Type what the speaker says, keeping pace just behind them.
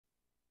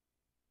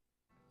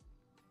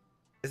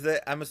Is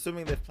that I'm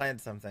assuming they've planned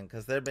something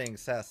because they're being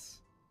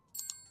sus.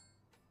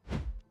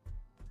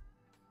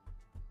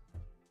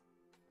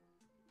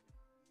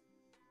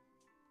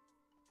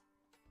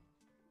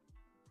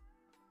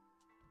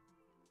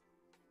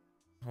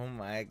 Oh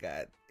my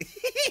god.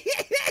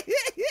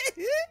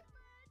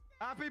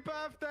 Happy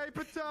birthday,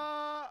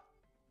 Patar!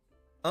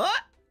 Oh,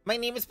 my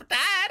name is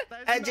Patar.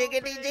 There's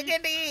Jiggity, no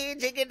jiggity,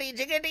 jiggity,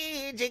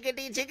 jiggity,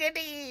 jiggity,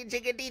 jiggity,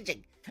 jiggity,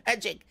 jig.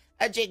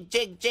 A jig,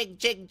 jig, jig,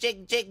 jig,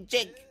 jig, jig,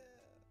 jig.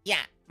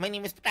 Yeah, my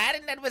name is Patar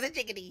and that was a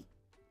jiggity.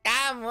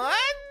 Come on.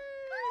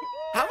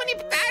 How many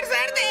Patars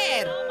are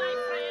there?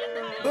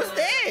 Who's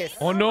this?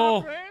 Oh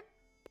no.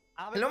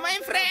 Hello, my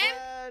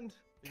friend.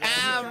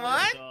 Come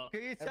on.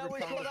 Can you tell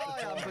which one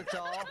I am,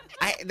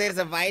 Patar? There's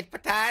a white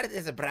Patar,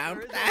 there's a brown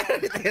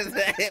Patar,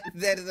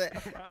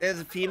 there's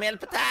a female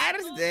Patar,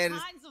 there's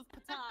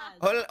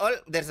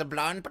there's a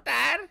blonde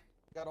Patar,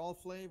 Got all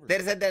flavors.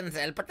 there's a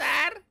Denzel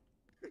Patar,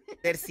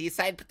 there's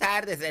Seaside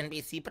Patar, there's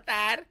NBC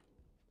Patar.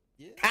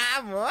 Yeah.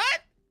 Come on.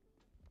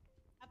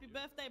 Happy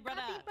birthday,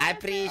 brother. I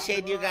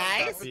appreciate you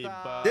guys. Happy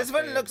This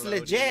one birthday, looks Brody.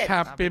 legit.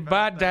 Happy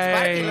Sparky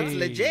birthday. looks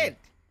legit.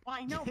 Oh,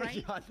 I know,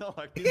 right? I know,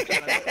 I can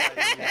tell.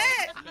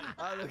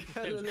 I look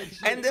at it legit.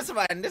 And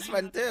this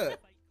one too.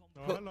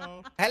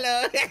 Hello.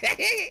 Hello.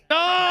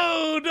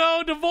 No,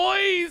 no, the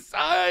voice.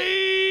 I.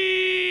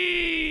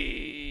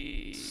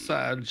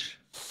 Sag.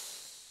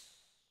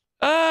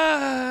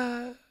 Ah.